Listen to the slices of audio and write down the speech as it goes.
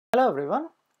Hello everyone,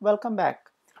 welcome back.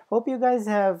 Hope you guys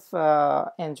have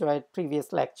enjoyed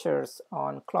previous lectures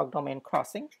on clock domain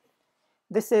crossing.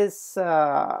 This is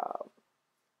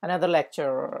another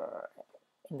lecture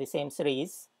in the same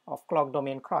series of clock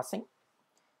domain crossing.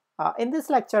 In this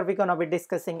lecture, we're going to be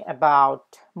discussing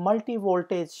about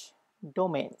multi-voltage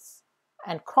domains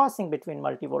and crossing between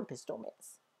multi-voltage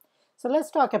domains. So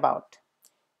let's talk about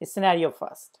a scenario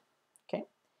first. Okay,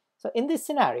 so in this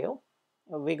scenario,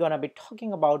 we're going to be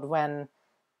talking about when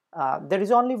there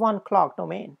is only one clock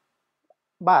domain,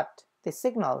 but the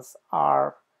signals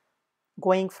are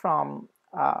going from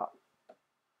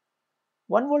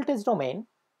one voltage domain,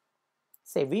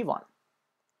 say V1,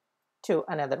 to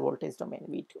another voltage domain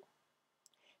V2.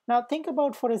 Now think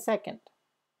about for a second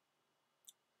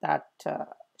that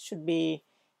should be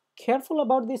careful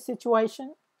about this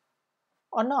situation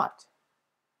or not.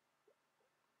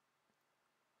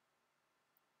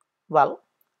 Well,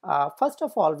 first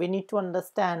of all, we need to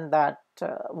understand that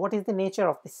what is the nature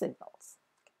of the signals.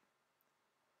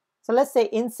 So let's say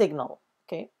in signal,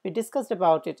 okay, we discussed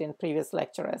about it in previous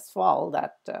lecture as well,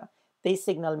 that this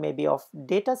signal may be of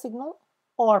data signal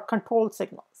or control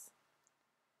signals.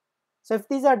 So if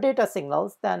these are data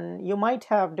signals, then you might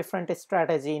have different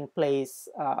strategy in place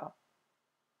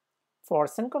for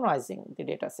synchronizing the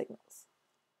data signals.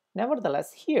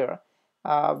 Nevertheless, here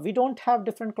we don't have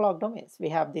different clock domains. We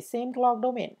have the same clock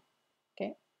domain.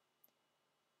 Okay.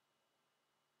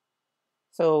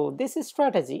 So this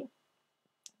strategy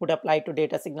would apply to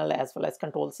data signal as well as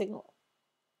control signal.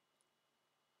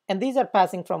 And these are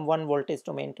passing from one voltage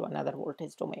domain to another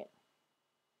voltage domain.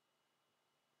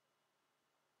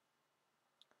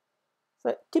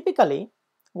 So typically,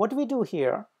 what we do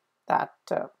here that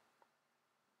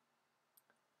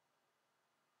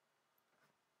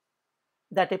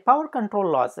a power control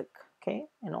logic, okay,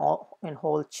 in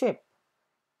whole chip,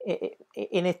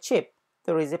 in a chip,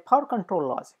 there is a power control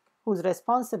logic whose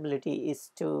responsibility is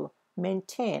to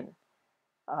maintain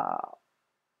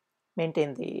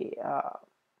the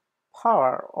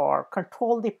power or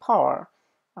control the power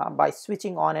by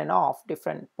switching on and off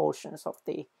different portions of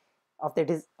the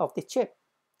chip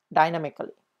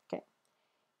dynamically. Okay,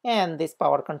 and this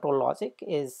power control logic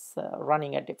is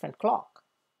running at different clock.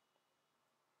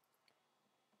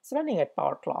 It's running at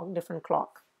power clock, different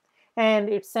clock, and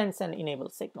it sends an enable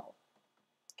signal.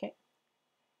 Okay,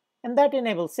 and that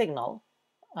enable signal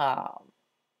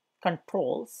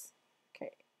controls,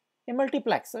 okay, a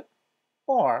multiplexer,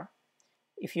 or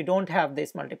if you don't have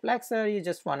this multiplexer, you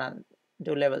just want to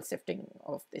do level shifting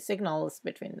of the signals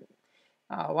between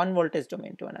one voltage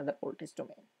domain to another voltage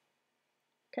domain.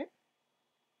 Okay,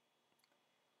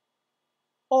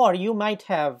 or you might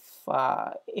have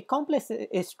a complex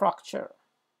structure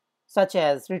such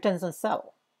as retention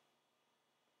cell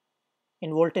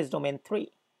in voltage domain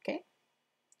 3, okay,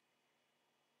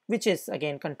 which is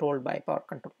again controlled by power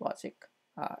control logic.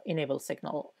 Enable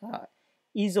signal,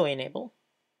 ISO enable,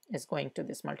 is going to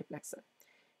this multiplexer.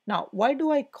 Now, why do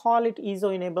I call it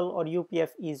ISO enable or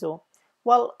UPF ISO?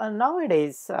 Well,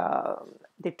 nowadays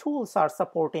the tools are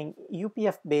supporting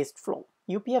UPF based flow.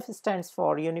 UPF stands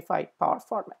for Unified Power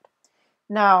Format.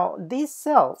 Now, these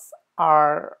cells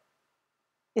are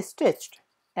stitched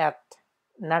at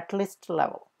netlist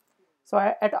level. So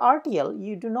at RTL,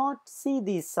 you do not see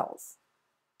these cells.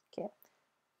 Okay.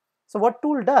 So what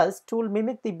tool does? Tool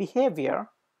mimic the behavior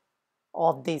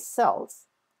of these cells,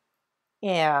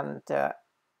 and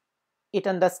it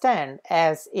understand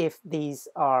as if these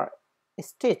are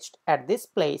stitched at this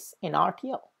place in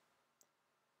RTL.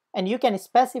 And you can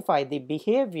specify the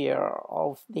behavior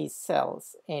of these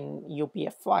cells in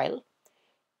UPF file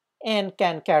and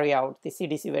can carry out the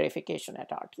CDC verification at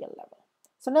RTL level.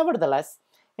 So nevertheless,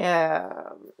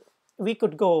 we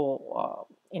could go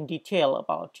in detail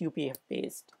about UPF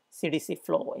based CDC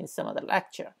flow in some other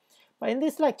lecture. But in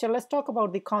this lecture, let's talk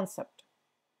about the concept.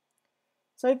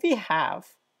 So if we have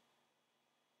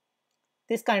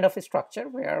this kind of a structure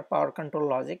where power control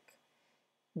logic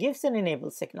gives an enable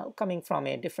signal coming from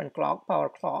a different clock, power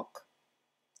clock,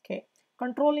 okay,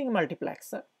 controlling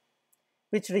multiplexer,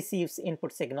 which receives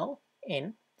input signal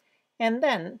in, and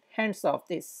then hands off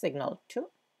this signal to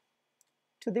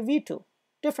the V2,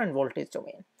 different voltage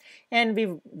domain.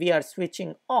 And we are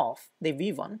switching off the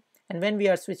V1, and when we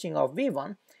are switching off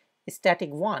V1,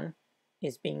 static 1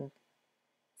 is being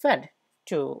fed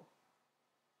to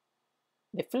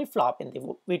the flip-flop in the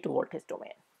V2 voltage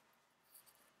domain.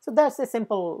 So that's a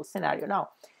simple scenario.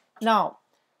 Now,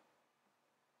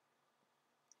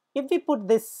 if we put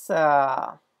this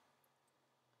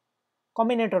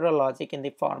combinatorial logic in the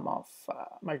form of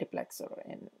multiplexer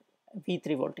in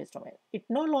V3 voltage domain, it's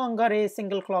no longer a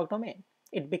single clock domain.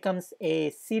 it becomes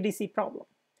a CDC problem,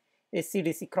 a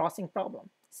CDC crossing problem.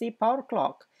 See, power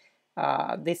clock,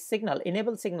 this signal,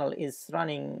 enable signal is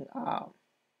running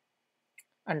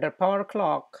under power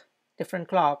clock, different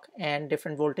clock, and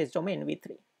different voltage domain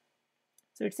V3.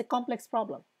 So it's a complex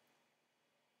problem.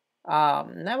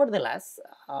 Nevertheless,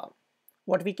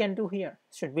 what we can do here?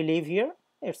 Should we leave here?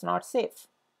 It's not safe.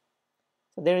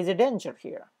 So there is a danger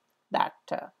here that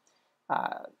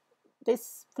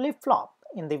this flip-flop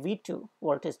in the V2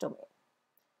 voltage domain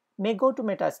may go to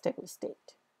metastable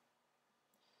state.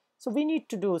 So we need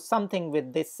to do something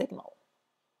with this signal.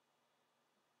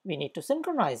 We need to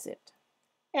synchronize it.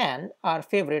 And our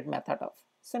favorite method of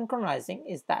synchronizing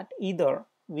is that either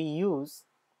we use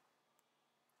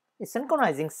a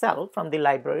synchronizing cell from the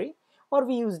library, or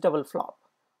we use double flop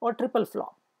or triple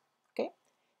flop. Okay.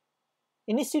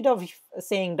 Instead of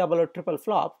saying double or triple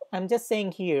flop, I'm just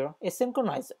saying here a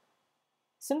synchronizer.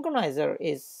 Synchronizer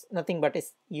is nothing but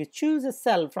you choose a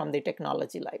cell from the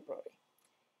technology library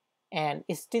and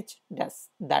stitch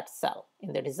that cell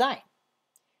in the design.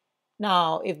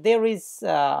 Now, if there is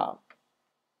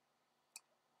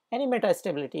any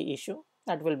metastability issue,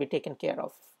 that will be taken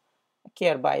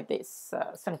care by this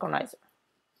synchronizer.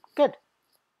 Good.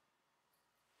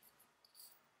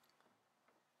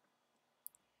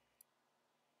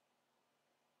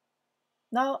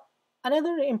 Now,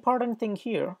 another important thing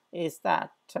here is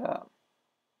that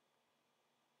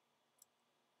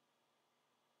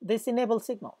this enable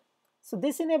signal. So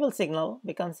this enable signal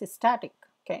becomes a static.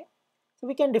 Okay. So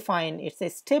we can define it's a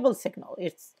stable signal.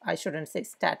 I shouldn't say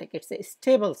static, it's a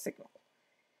stable signal.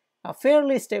 A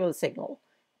fairly stable signal.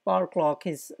 Power clock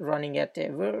is running at a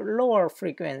lower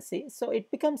frequency, so it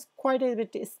becomes quite a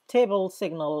bit stable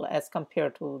signal as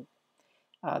compared to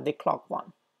the clock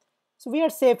one. So we are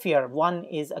safe here. One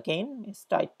is again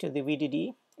tied to the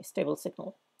VDD, a stable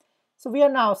signal. So we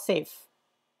are now safe.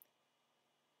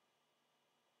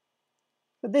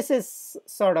 So this is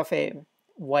sort of a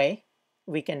way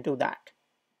we can do that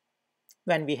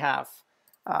when we have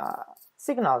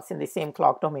signals in the same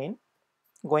clock domain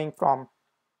going from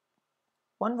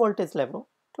one voltage level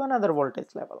to another voltage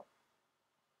level.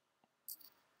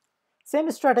 Same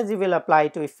strategy will apply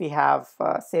to if we have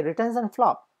say retention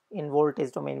flop in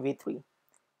voltage domain V3.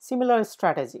 Similar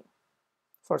strategy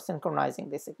for synchronizing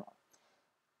the signal.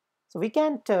 So we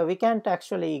can't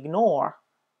actually ignore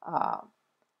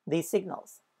these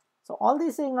signals. So all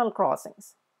these signal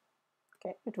crossings,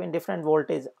 okay, between different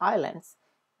voltage islands,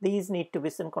 these need to be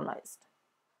synchronized.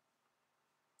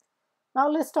 Now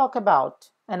let's talk about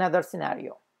another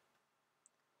scenario.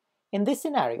 In this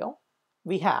scenario,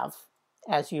 we have,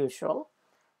 as usual,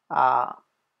 the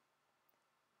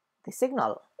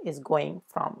signal is going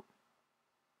from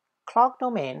clock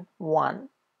domain 1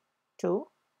 to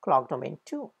clock domain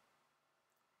 2.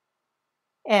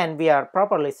 And we are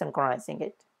properly synchronizing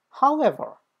it.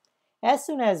 However, as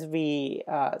soon as we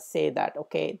say that,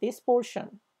 okay, this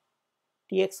portion,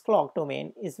 TX clock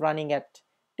domain, is running at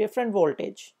different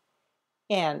voltage,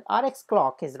 and RX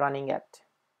clock is running at,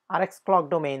 RX clock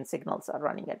domain signals are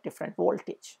running at different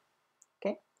voltage.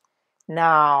 Okay,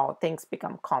 now things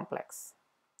become complex,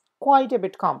 quite a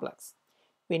bit complex.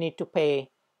 We need to pay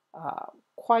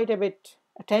quite a bit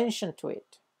attention to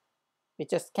it. We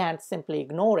just can't simply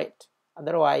ignore it,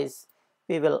 otherwise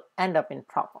we will end up in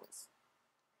problems.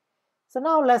 So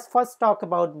now let's first talk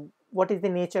about what is the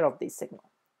nature of this signal.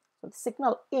 So the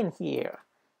signal in here,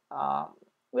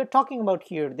 we're talking about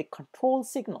here the control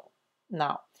signal.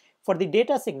 Now for the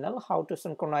data signal, how to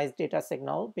synchronize data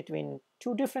signal between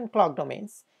two different clock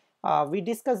domains, we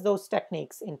discussed those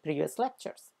techniques in previous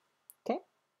lectures. Okay,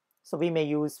 so we may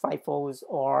use FIFOs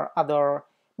or other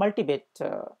multi-bit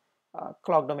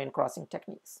clock domain crossing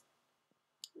techniques.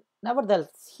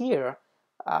 Nevertheless, here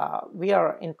we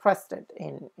are interested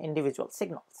in individual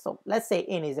signals. So let's say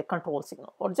N is a control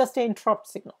signal or just an interrupt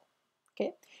signal,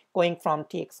 okay, going from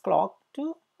TX clock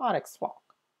to RX clock.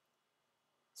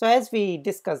 So as we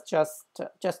discussed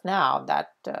just now,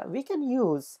 that we can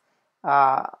use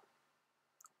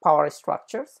power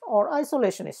structures or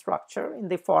isolation structure in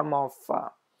the form of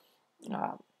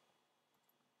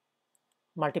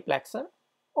multiplexer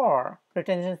or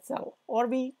retention cell, or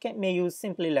we may use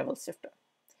simply level shifter.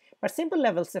 But simple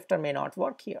level shifter may not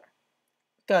work here,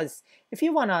 because if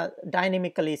you want to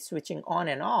dynamically switching on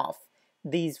and off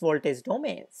these voltage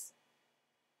domains,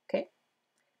 okay,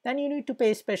 then you need to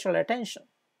pay special attention.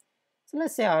 So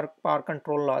let's say our power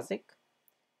control logic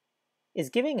is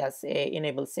giving us a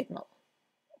enable signal,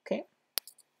 okay,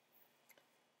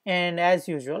 and as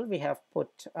usual we have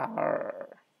put our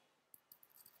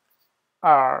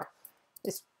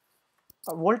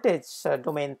voltage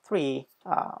domain 3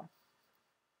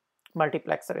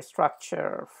 multiplexer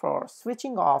structure for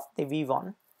switching off the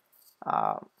V1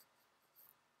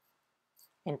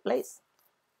 in place.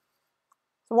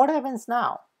 So what happens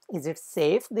now? Is it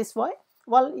safe this way?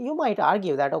 Well, you might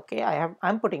argue that, okay,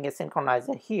 I'm putting a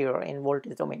synchronizer here in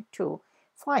voltage domain 2,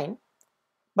 fine,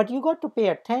 but you got to pay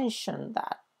attention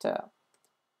that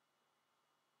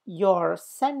your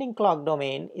sending clock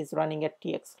domain is running at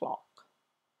TX clock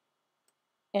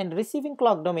and receiving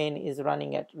clock domain is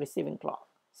running at receiving clock.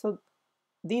 So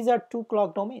these are two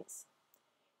clock domains.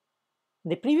 In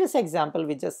the previous example,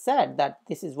 we just said that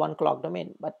this is one clock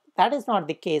domain, but that is not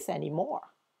the case anymore.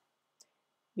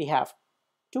 We have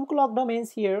two clock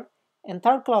domains here, and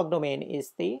third clock domain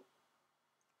is the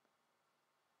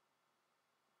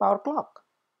power clock.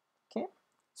 Okay,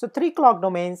 so three clock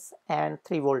domains and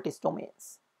three voltage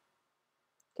domains.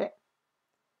 Okay,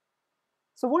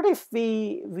 so what if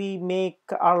we make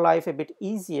our life a bit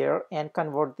easier and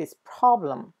convert this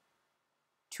problem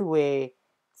to a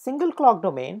single clock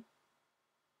domain?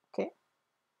 Okay,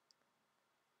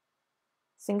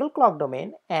 single clock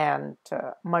domain and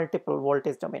multiple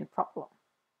voltage domain problem.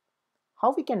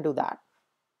 How we can do that?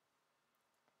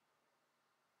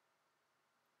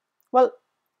 Well,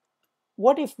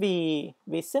 what if we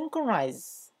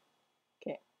synchronize,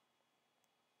 okay,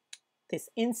 this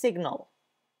in signal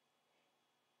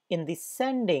in the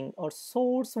sending or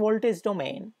source voltage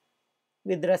domain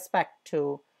with respect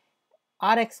to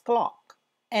Rx clock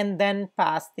and then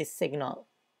pass this signal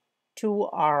to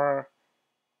our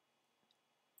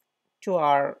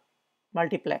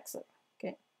multiplexer?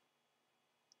 Okay,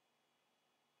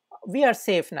 we are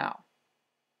safe now.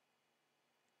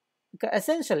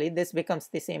 Essentially, this becomes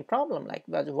the same problem like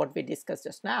what we discussed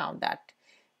just now, that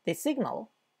this signal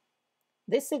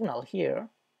here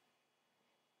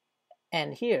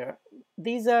and here,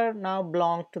 these are now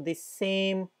belong to the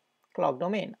same clock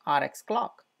domain, Rx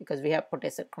clock, because we have put a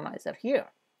synchronizer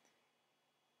here.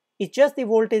 It's just the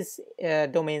voltage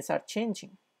domains are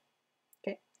changing.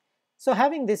 Okay, so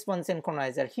having this one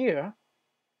synchronizer here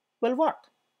will work.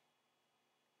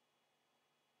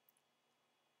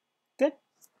 Good.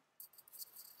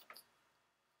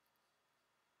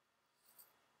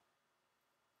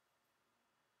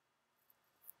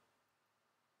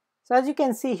 So as you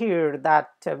can see here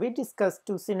that we discussed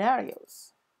two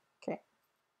scenarios, okay,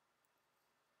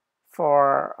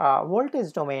 for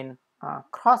voltage domain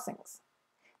crossings.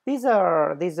 These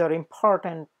are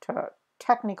important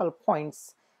technical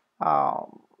points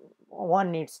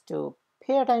one needs to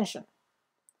pay attention.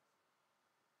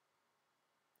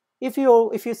 If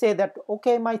you say that,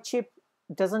 okay, my chip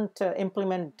doesn't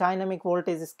implement dynamic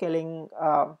voltage scaling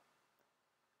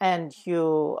and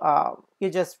you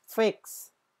just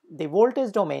fix the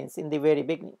voltage domains in the very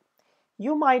beginning,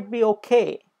 you might be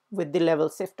okay with the level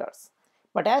shifters.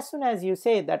 But as soon as you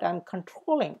say that I'm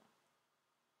controlling,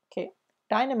 okay,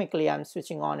 dynamically I'm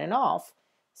switching on and off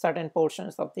certain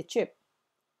portions of the chip,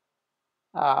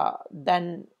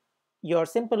 then your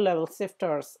simple level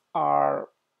shifters are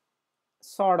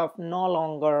sort of no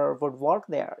longer would work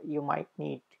there. You might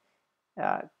need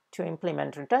to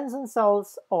implement retention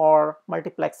cells or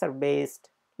multiplexer based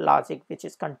logic, which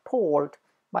is controlled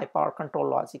by power control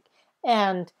logic.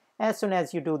 And as soon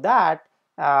as you do that,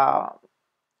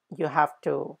 you have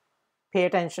to pay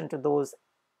attention to those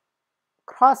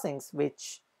crossings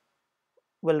which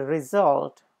will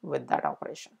result with that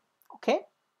operation. Okay,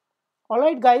 all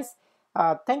right guys,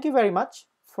 thank you very much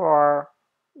for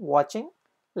watching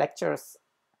lectures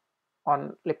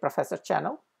on LEPROF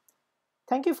channel.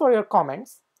 Thank you for your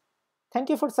comments. Thank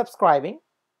you for subscribing.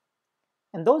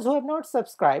 And those who have not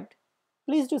subscribed,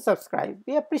 please do subscribe.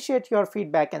 We appreciate your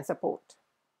feedback and support.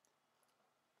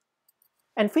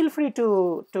 And feel free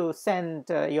to send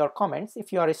your comments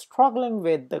if you are struggling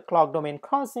with the clock domain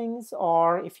crossings,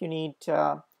 or if you need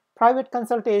private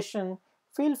consultation,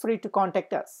 feel free to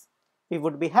contact us. We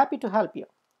would be happy to help you.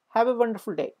 Have a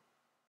wonderful day.